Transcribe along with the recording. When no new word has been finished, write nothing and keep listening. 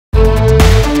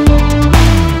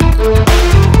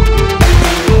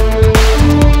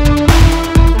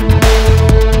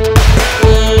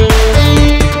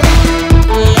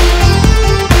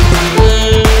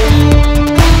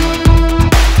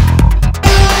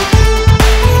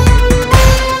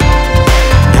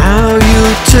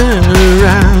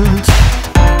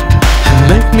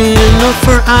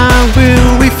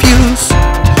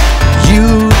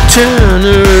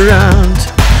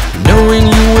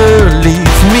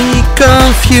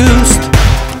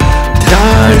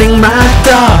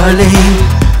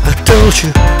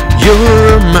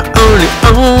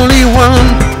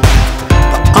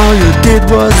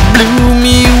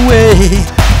me.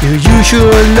 You use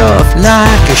your love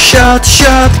like a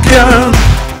shotgun,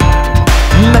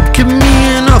 making me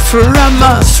an offer I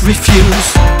must refuse.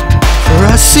 For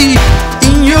I see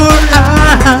in your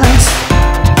eyes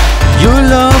your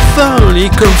love only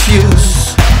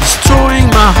confused, destroying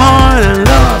my heart and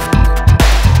love.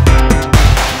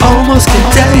 Almost can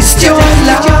taste your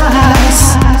lies.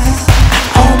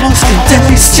 I almost can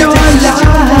taste your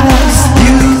lies.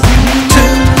 You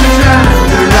turn around,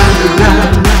 around,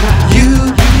 around. You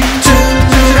turn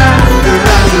around,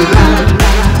 around, around.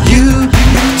 You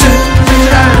turn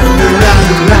around, around,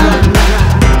 around.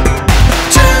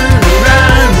 Turn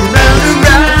around, around,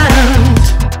 around.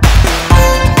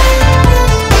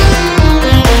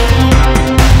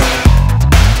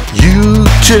 You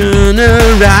turn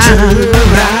around,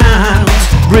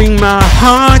 bring my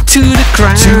heart to the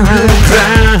ground.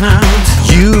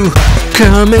 You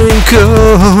come and go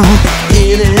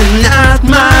in and out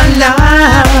my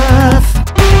life.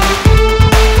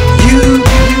 You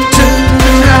turn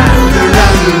around,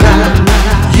 around, around.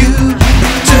 You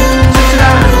turn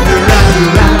around, around,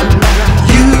 around.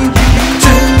 You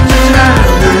turn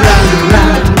around, around,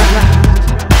 around.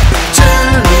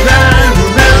 Turn around,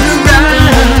 around, around.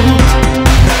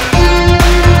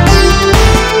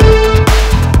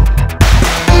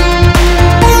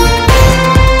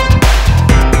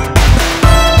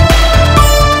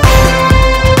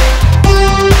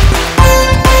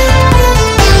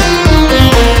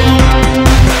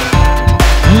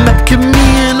 Making me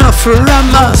an offer I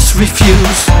must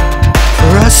refuse.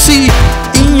 For I see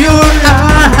in your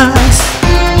eyes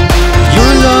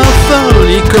your love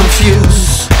only confused.